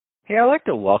Hey, I'd like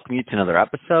to welcome you to another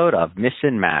episode of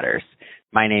Mission Matters.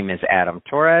 My name is Adam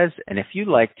Torres, and if you'd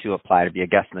like to apply to be a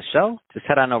guest on the show, just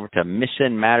head on over to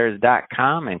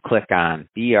missionmatters.com and click on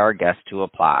Be Our Guest to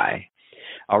apply.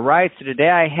 All right, so today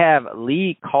I have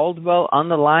Lee Caldwell on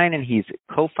the line, and he's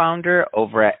co-founder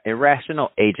over at Irrational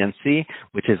Agency,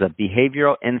 which is a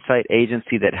behavioral insight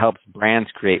agency that helps brands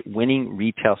create winning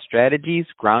retail strategies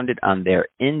grounded on their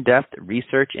in-depth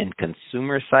research in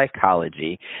consumer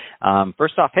psychology.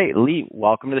 First off, hey, Lee,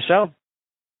 welcome to the show.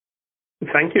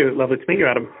 Thank you. Lovely to meet you,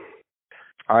 Adam.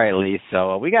 All right, Lee.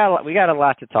 So we got a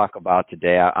lot to talk about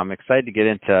today. I'm excited to get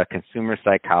into consumer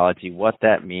psychology, what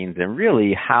that means, and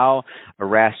really how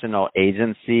Irrational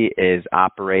Agency is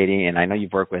operating. And I know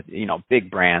you've worked with big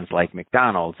brands like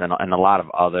McDonald's and a lot of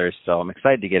others. So I'm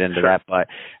excited to get into that. But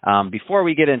before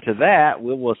we get into that,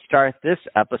 we will start this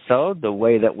episode the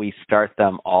way that we start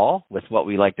them all, with what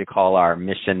we like to call our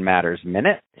Mission Matters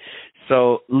Minute.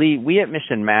 So, Lee, we at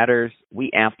Mission Matters,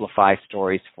 we amplify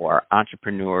stories for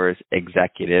entrepreneurs,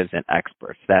 executives, and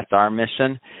experts. That's our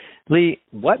mission. Lee,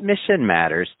 what mission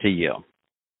matters to you?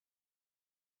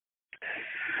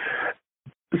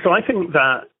 So I think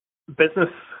that business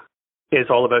is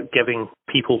all about giving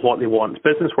people what they want.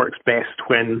 Business works best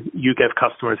when you give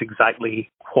customers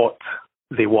exactly what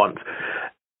they want.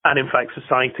 And in fact,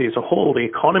 society as a whole, the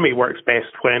economy works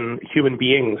best when human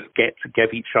beings get to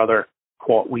give each other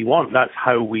what we want. That's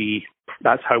how we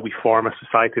form a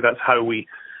society. That's how we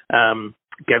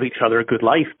give each other a good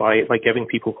life, by giving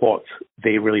people what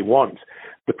they really want.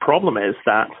 The problem is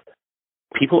that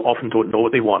people often don't know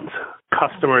what they want.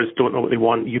 Customers don't know what they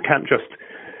want. You can't just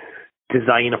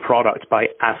design a product by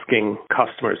asking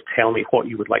customers, tell me what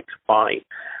you would like to buy.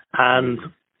 And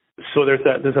so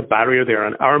there's a barrier there.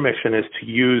 And our mission is to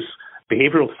use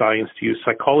behavioral science, to use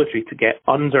psychology to get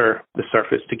under the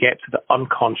surface, to get to the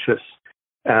unconscious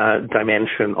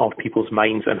dimension of people's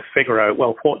minds and figure out,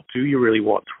 well, what do you really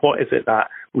want? What is it that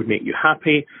would make you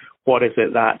happy? What is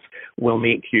it that will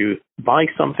make you buy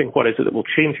something? What is it that will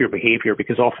change your behavior?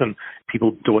 Because often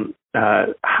people don't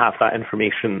have that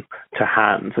information to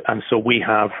hand. And so we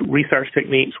have research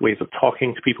techniques, ways of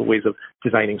talking to people, ways of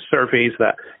designing surveys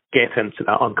that get into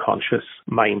that unconscious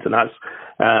mind. And that's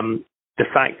the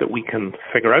fact that we can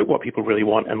figure out what people really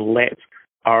want and let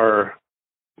our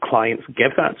clients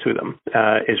give that to them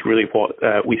is really what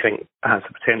we think has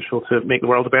the potential to make the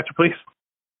world a better place.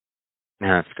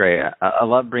 Yeah, that's great. I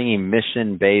love bringing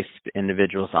mission-based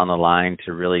individuals on the line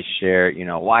to really share,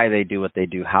 why they do what they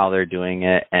do, how they're doing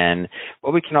it, and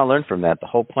what we can all learn from that. The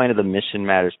whole point of the Mission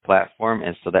Matters platform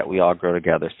is so that we all grow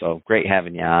together. So great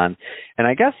having you on. And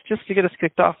I guess just to get us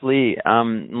kicked off, Lee,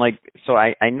 so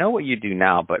I know what you do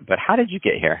now, but how did you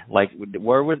get here?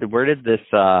 Where did this,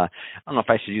 I don't know if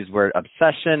I should use the word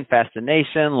obsession,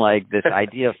 fascination, this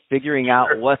idea of figuring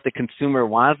out what the consumer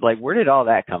wants, where did all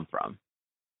that come from?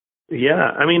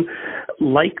 Yeah, I mean,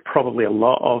 like probably a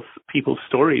lot of people's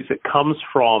stories, it comes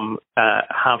from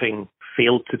having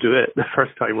failed to do it the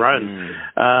first time round.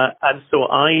 And so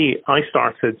I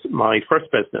started my first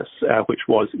business, which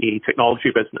was a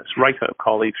technology business right out of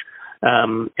college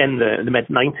in the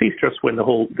mid-90s, just when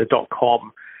the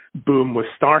dot-com boom was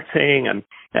starting, and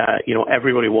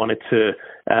everybody wanted to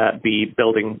be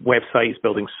building websites,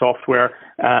 building software,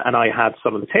 and I had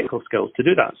some of the technical skills to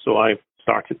do that. So I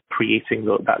started creating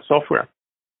that software.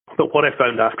 But what I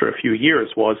found after a few years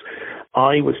was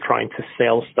I was trying to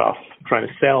sell stuff, trying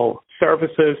to sell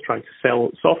services, trying to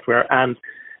sell software, and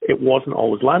it wasn't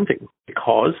always landing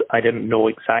because I didn't know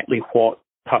exactly what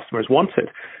customers wanted.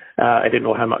 I didn't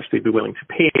know how much they'd be willing to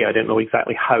pay. I didn't know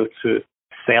exactly how to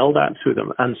sell that to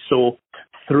them. And so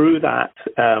through that,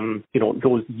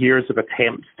 those years of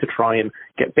attempts to try and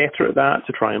get better at that,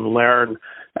 to try and learn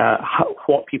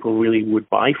what people really would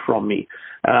buy from me,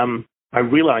 I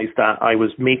realized that I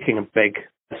was making a big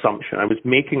assumption. I was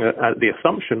making the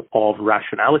assumption of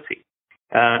rationality.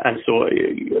 And so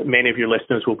many of your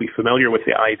listeners will be familiar with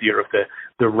the idea of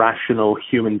the rational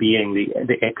human being,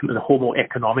 the Homo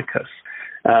economicus,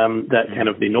 that kind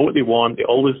of, they know what they want, they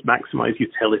always maximize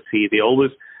utility, they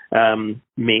always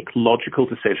make logical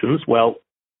decisions. Well,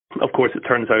 of course, it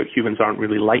turns out humans aren't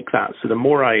really like that. So the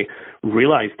more I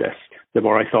realized this, the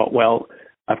more I thought, well,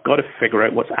 I've got to figure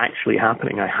out what's actually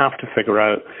happening. I have to figure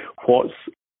out what's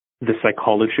the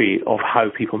psychology of how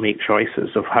people make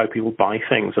choices, of how people buy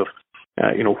things, of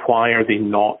why are they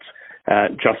not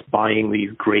just buying these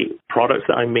great products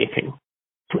that I'm making.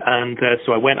 And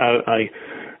so I went out, I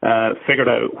figured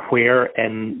out where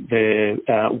in the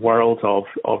world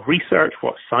of research,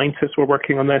 what scientists were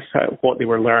working on this, what they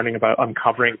were learning about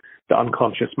uncovering the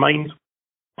unconscious mind.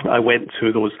 I went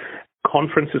to those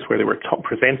conferences where they were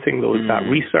presenting that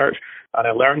research, and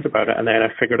I learned about it, and then I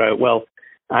figured out, well,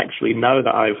 actually now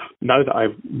that I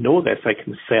know this, I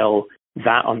can sell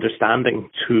that understanding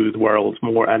to the world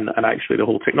more, and actually the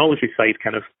whole technology side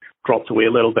kind of dropped away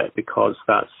a little bit because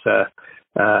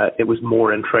it was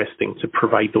more interesting to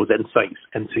provide those insights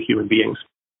into human beings.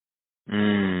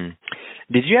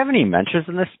 Did you have any mentors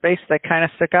in this space that kind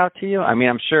of stuck out to you? I mean,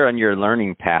 I'm sure on your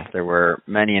learning path there were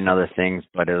many and other things,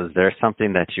 but is there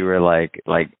something that you were like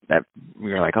that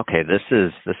you were like, okay, this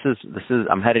is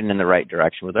I'm heading in the right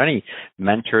direction? Were there any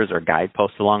mentors or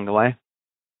guideposts along the way?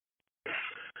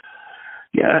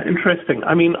 Yeah, interesting.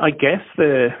 I mean, I guess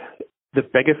the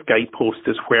biggest guidepost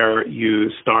is where you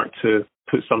start to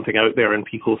put something out there and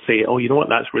people say, oh, you know what,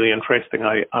 that's really interesting.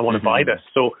 I want to buy this.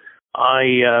 So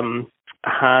I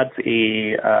had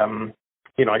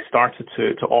I started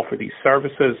to offer these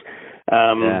services.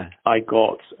 I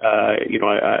got,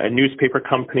 a newspaper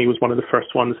company was one of the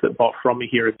first ones that bought from me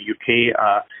here in the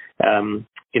UK.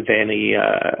 Then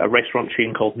a restaurant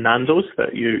chain called Nando's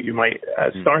that you might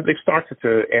start. They've started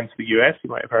to enter the US. You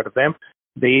might have heard of them.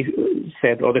 They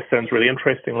said, "Oh, this sounds really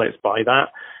interesting. Let's buy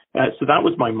that." So that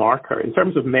was my marker. In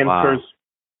terms of mentors,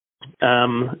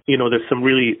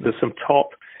 there's some top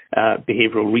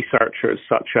behavioral researchers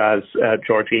such as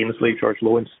George Ainsley, George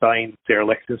Lowenstein, Sarah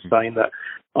Lichtenstein that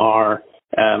are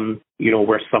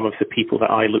were some of the people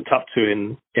that I looked up to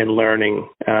in learning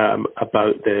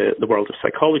about the world of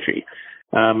psychology.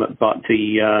 But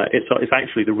it's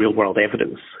actually the real world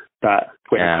evidence that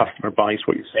when a customer buys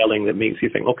what you're selling that makes you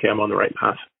think, okay, I'm on the right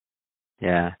path.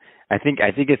 Yeah. I think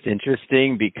it's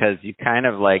interesting because you kind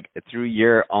of like through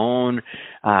your own,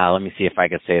 let me see if I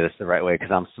could say this the right way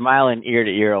because I'm smiling ear to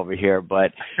ear over here,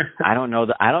 but I don't know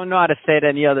how to say it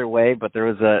any other way, but there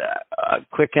was a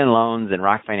Quicken Loans and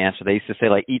Rock Financial. They used to say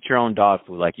like eat your own dog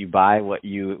food, like you buy what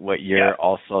you're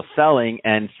also selling.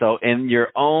 And so in your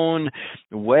own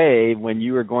way, when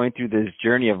you were going through this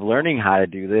journey of learning how to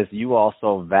do this, you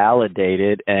also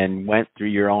validated and went through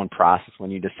your own process when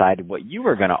you decided what you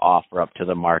were going to offer up to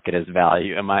the market as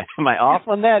value. Am I off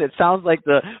on that? It sounds like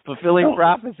the fulfilling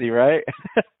prophecy, right?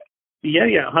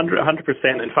 Yeah, 100%.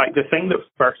 In fact, the thing that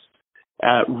first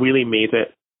really made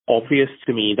it obvious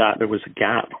to me that there was a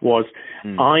gap was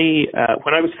when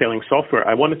I was selling software,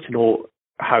 I wanted to know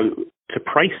how to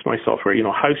price my software.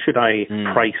 How should I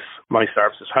price my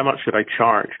services? How much should I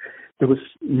charge? There was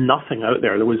nothing out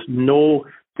there. There was no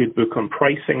good book on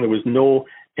pricing. There was no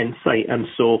insight. And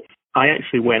so I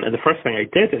actually went, and the first thing I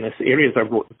did in this area is I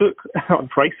wrote a book on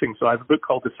pricing. So I have a book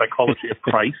called The Psychology of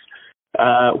Price,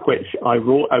 which I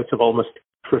wrote out of almost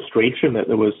frustration that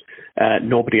there was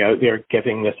nobody out there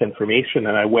giving this information.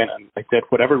 And I went and I did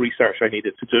whatever research I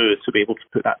needed to do to be able to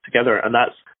put that together. And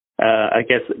that's, I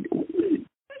guess,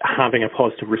 having a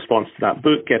positive response to that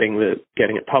book, getting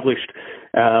it published,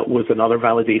 was another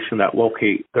validation that, well,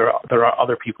 okay, there are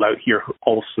other people out here who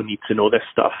also need to know this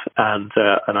stuff, and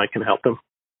I can help them.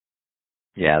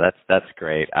 Yeah, that's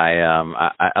great.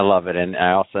 I love it, and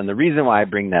the reason why I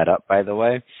bring that up, by the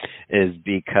way, is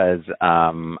because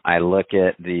I look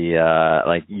at the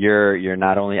like you're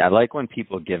not only, I like when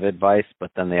people give advice,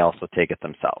 but then they also take it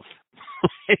themselves.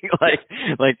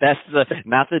 like that's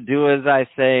not to do as I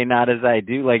say, not as I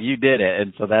do. Like you did it,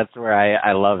 and so that's where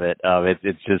I love it.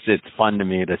 It's fun to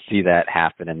me to see that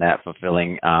happen and that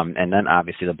fulfilling. And then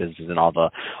obviously the business and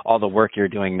all the work you're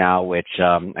doing now, which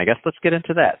I guess let's get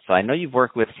into that. So I know you've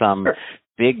worked with some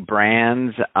big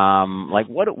brands. Like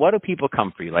what do people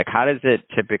come for you? Like how does it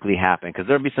typically happen? Because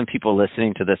there'll be some people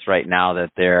listening to this right now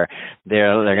that they're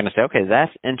going to say, okay,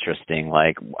 that's interesting.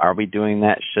 Like, are we doing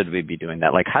that? Should we be doing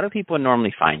that? Like, how do people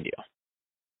normally find you?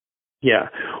 Yeah,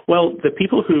 well, the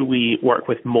people who we work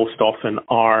with most often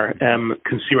are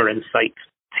consumer insight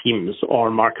teams or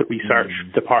market research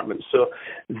departments. So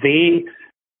they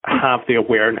have the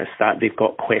awareness that they've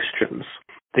got questions.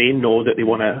 They know that they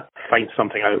want to find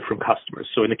something out from customers.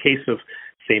 So in the case of,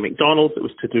 say, McDonald's, it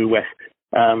was to do with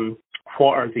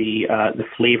what are the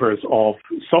flavors of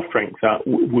soft drink that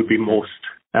would be most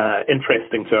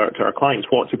interesting to our clients.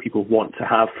 What do people want to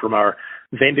have from our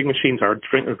vending machines, our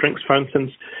drinks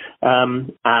fountains?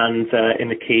 And in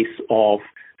the case of,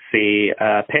 say,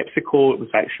 PepsiCo, it was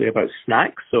actually about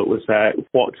snacks. So it was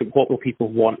what will people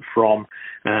want from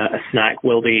a snack?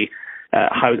 Will they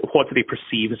what do they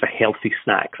perceive as a healthy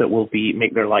snack that will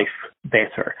make their life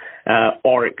better?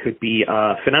 Or it could be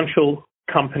a financial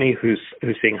company who's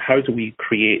saying, how do we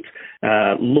create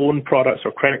loan products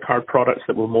or credit card products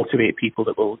that will motivate people,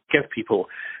 that will give people,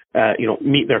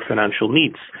 meet their financial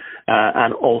needs,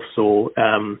 and also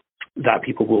that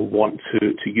people will want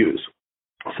to use.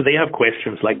 So they have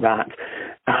questions like that.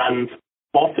 And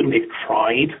often they've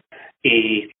tried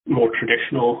a more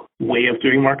traditional way of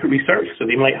doing market research. So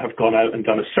they might have gone out and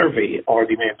done a survey, or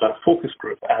they may have done a focus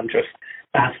group and just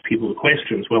asked people the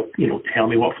questions. Well, tell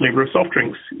me what flavor of soft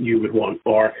drinks you would want,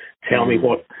 or tell me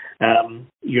what,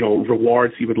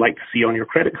 rewards you would like to see on your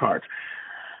credit card.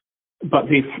 But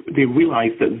they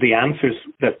realize that the answers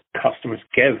that customers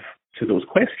give to those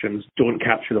questions don't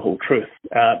capture the whole truth,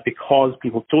 because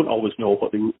people don't always know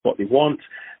what they want.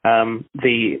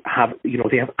 They have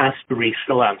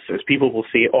aspirational answers. People will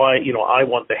say, I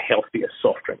want the healthiest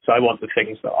soft drinks. I want the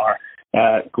things that are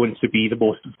going to be the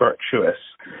most virtuous.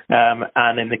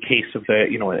 And in the case of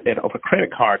of a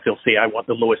credit card, they'll say, I want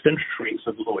the lowest interest rates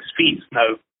or the lowest fees.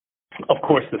 Now, of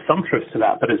course, there's some truth to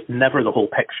that, but it's never the whole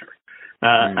picture.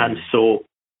 And so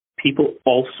people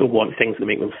also want things that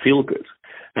make them feel good.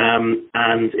 And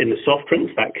in the soft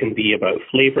drinks, that can be about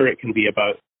flavor. It can be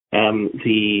about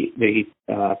the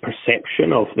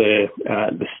perception of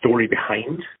the story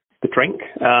behind the drink.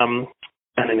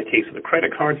 And in the case of the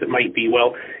credit cards, it might be,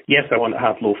 well, yes, I want to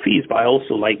have low fees, but I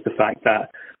also like the fact that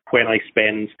when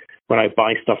I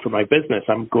buy stuff for my business,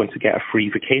 I'm going to get a free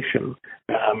vacation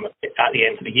at the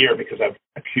end of the year because I've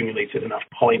accumulated enough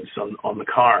points on the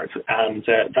card. And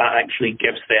that actually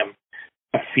gives them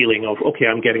a feeling of, okay,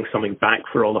 I'm getting something back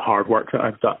for all the hard work that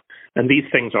I've done. And these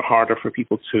things are harder for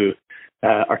people to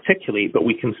articulate, but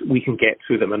we can get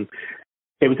to them. And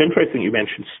it was interesting you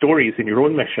mentioned stories in your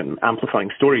own mission, amplifying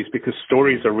stories, because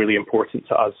stories are really important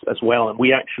to us as well. And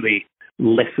we actually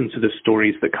listen to the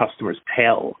stories that customers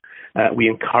tell. We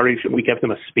encourage and we give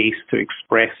them a space to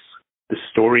express the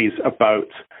stories about,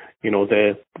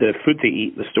 the food they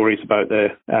eat, the stories about the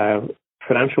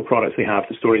financial products they have,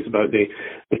 the stories about the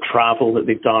travel that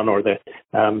they've done, or the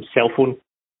cell phone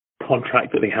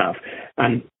contract that they have.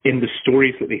 And in the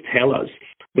stories that they tell us,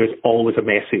 there's always a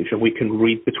message, and we can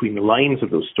read between the lines of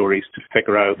those stories to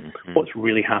figure out what's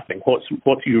really happening, what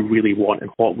do you really want,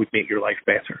 and what would make your life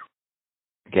better.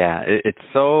 Yeah, it's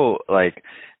so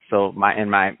so in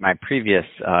my previous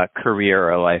career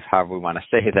or life, however we want to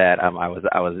say that, I was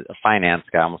a finance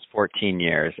guy almost 14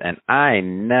 years, and I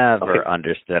never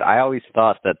understood. I always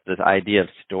thought that this idea of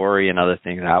story and other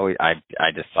things, I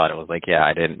just thought it was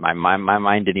my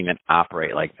mind didn't even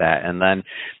operate like that. And then,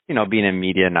 being in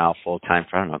media now full time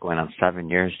for, I don't know, going on 7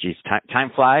 years, geez,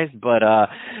 time flies. But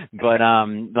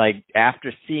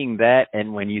after seeing that,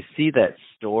 and when you see that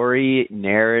story,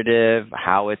 narrative,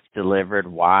 how it's delivered,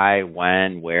 why,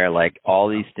 when, where, all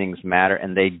these things matter,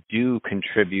 and they do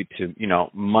contribute to,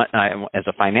 as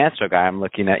a financial guy, I'm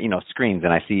looking at, screens,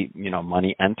 and I see,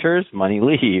 money enters, money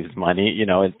leaves, money,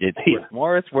 it's worth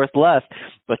more, it's worth less.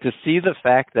 But to see the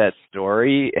fact that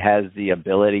story has the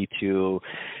ability to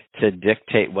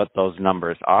dictate what those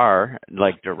numbers are,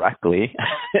 directly,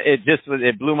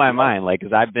 it blew my mind,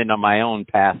 because I've been on my own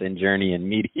path and journey in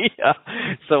media.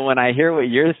 So when I hear what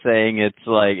you're saying, it's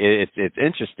it's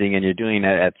interesting, and you're doing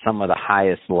it at some of the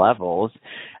highest levels.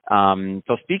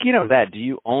 So speaking of that, do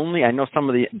you only? I know some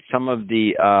of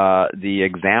the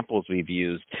examples we've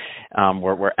used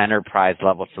were enterprise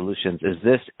level solutions. Is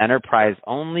this enterprise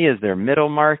only? Is there middle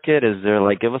market? Is there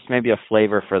give us maybe a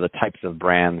flavor for the types of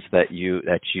brands that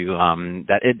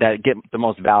get the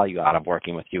most value out of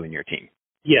working with you and your team?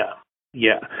 Yeah.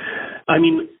 I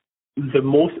mean,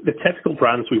 the typical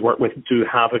brands we work with do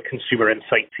have a consumer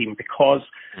insight team because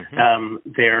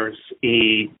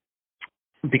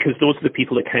because those are the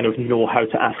people that kind of know how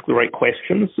to ask the right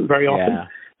questions very often.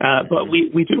 Yeah. But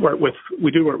we do work with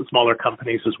smaller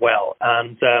companies as well.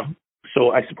 And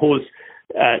so I suppose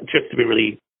just to be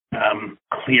really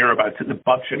clear about it, the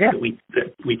budget that we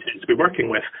tend to be working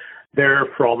with, they're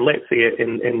from, let's say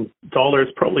in dollars,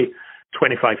 probably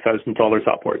 $25,000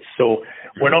 upwards. So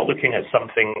we're not looking at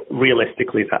something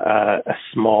realistically that a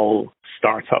small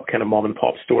startup kind of mom and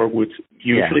pop store would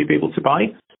usually be able to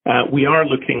buy. We are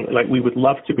looking we would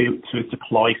love to be able to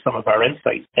deploy some of our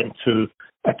insights into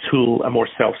a tool, a more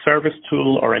self-service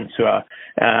tool, or into a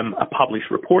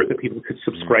published report that people could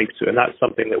subscribe to. And that's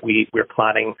something that we're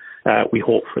planning, we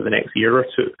hope, for the next year or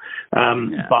two.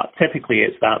 But typically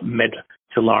it's that mid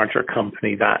to larger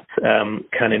company that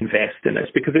can invest in this,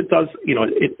 because it does,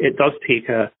 it does take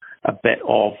a bit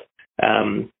of,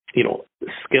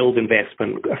 skilled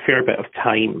investment, a fair bit of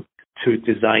time to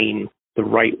design the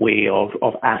right way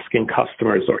of asking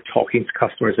customers or talking to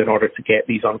customers in order to get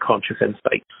these unconscious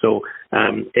insights. So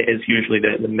it is usually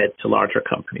the mid to larger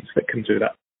companies that can do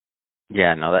that.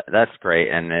 Yeah, no, that's great.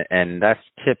 And that's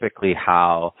typically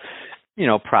how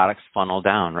products funnel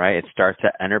down, right? It starts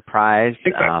at enterprise,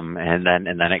 Exactly. and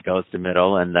then it goes to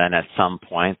middle, and then at some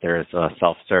point there's a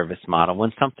self-service model.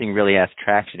 When something really has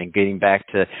traction, and getting back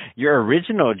to your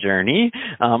original journey,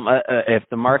 if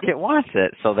the market wants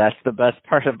it. So that's the best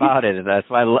part about it. And that's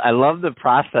why I love the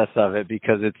process of it,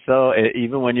 because it's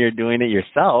even when you're doing it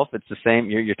yourself, it's the same.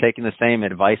 You're taking the same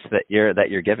advice that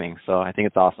you're giving. So I think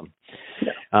it's awesome.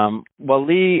 Well,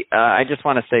 Lee, I just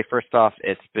want to say, first off,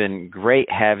 it's been great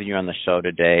having you on the show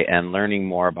today and learning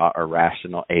more about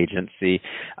irrational agency.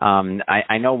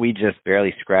 I know we just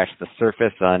barely scratched the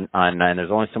surface on and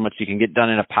there's only so much you can get done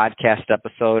in a podcast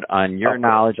episode on your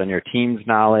knowledge, on your team's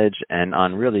knowledge, and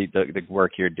on really the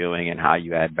work you're doing and how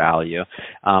you add value.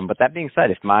 But that being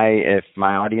said, if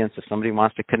my audience, if somebody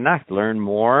wants to connect, learn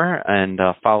more, and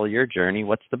follow your journey,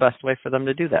 what's the best way for them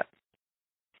to do that?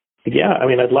 Yeah, I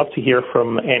mean, I'd love to hear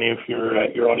from any of your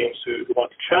audience who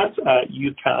want to chat.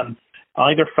 You can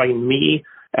either find me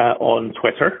on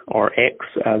Twitter, or X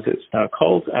as it's now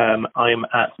called. I'm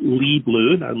at Lee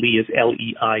Blue. Now, Lee is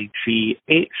Leigh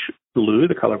Blue,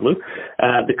 the color blue.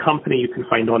 The company you can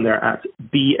find on there at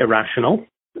Be Irrational.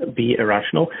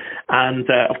 And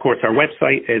of course, our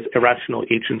website is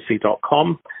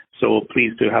irrationalagency.com. So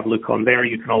please do have a look on there.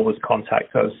 You can always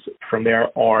contact us from there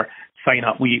or sign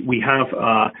up. We have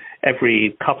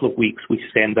every couple of weeks we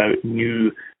send out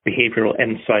new behavioral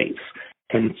insights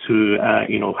into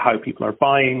how people are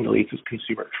buying, the latest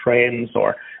consumer trends,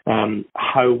 or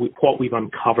what we've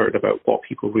uncovered about what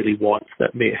people really want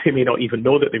that they may not even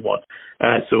know that they want.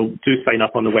 So do sign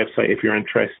up on the website if you're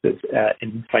interested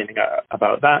in finding out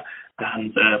about that,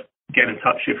 and get in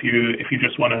touch if you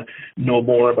just want to know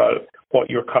more about what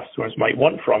your customers might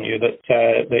want from you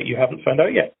that you haven't found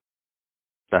out yet.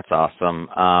 That's awesome.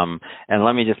 And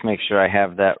let me just make sure I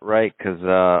have that right, because,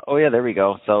 there we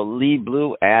go. So Lee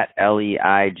Blue at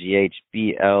LEIGHBLUE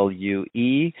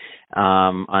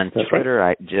on That's Twitter.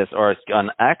 Right. Or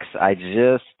on X,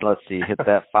 hit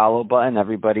that follow button.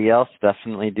 Everybody else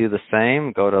definitely do the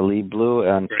same. Go to Lee Blue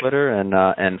on Twitter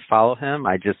and follow him.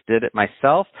 I just did it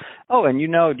myself. Oh, and do you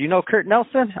know Kurt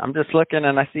Nelson? I'm just looking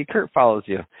and I see Kurt follows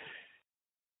you.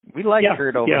 We like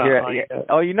Kurt over here.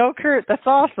 Oh, you know Kurt? That's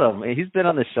awesome. He's been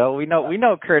on the show. We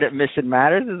know Kurt at Mission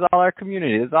Matters. Is all our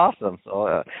community. It's awesome.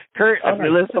 So, Kurt, if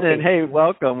you're listening, hey,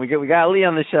 welcome. We got Lee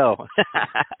on the show.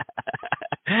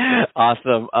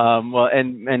 Awesome. Well,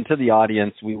 and to the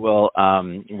audience,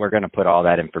 we're going to put all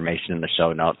that information in the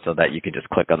show notes so that you can just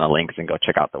click on the links and go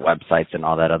check out the websites and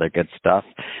all that other good stuff.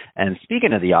 And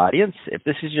speaking of the audience, if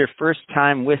this is your first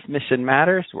time with Mission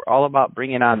Matters, we're all about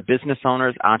bringing on business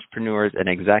owners, entrepreneurs, and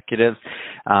executives,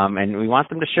 and we want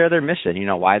them to share their mission,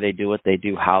 why they do what they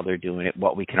do, how they're doing it,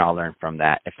 what we can all learn from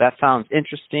that. If that sounds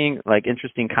interesting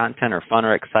content or fun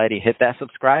or exciting, hit that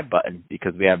subscribe button,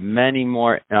 because we have many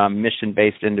more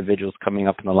mission-based individuals coming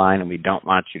up in the line, and we don't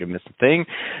want you to miss a thing.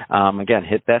 Again,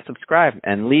 hit that subscribe.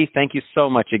 And Lee, thank you so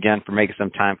much again for making some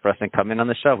time for us and coming on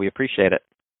the show. We appreciate it.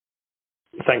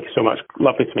 Thank you so much.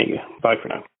 Lovely to meet you. Bye for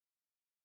now.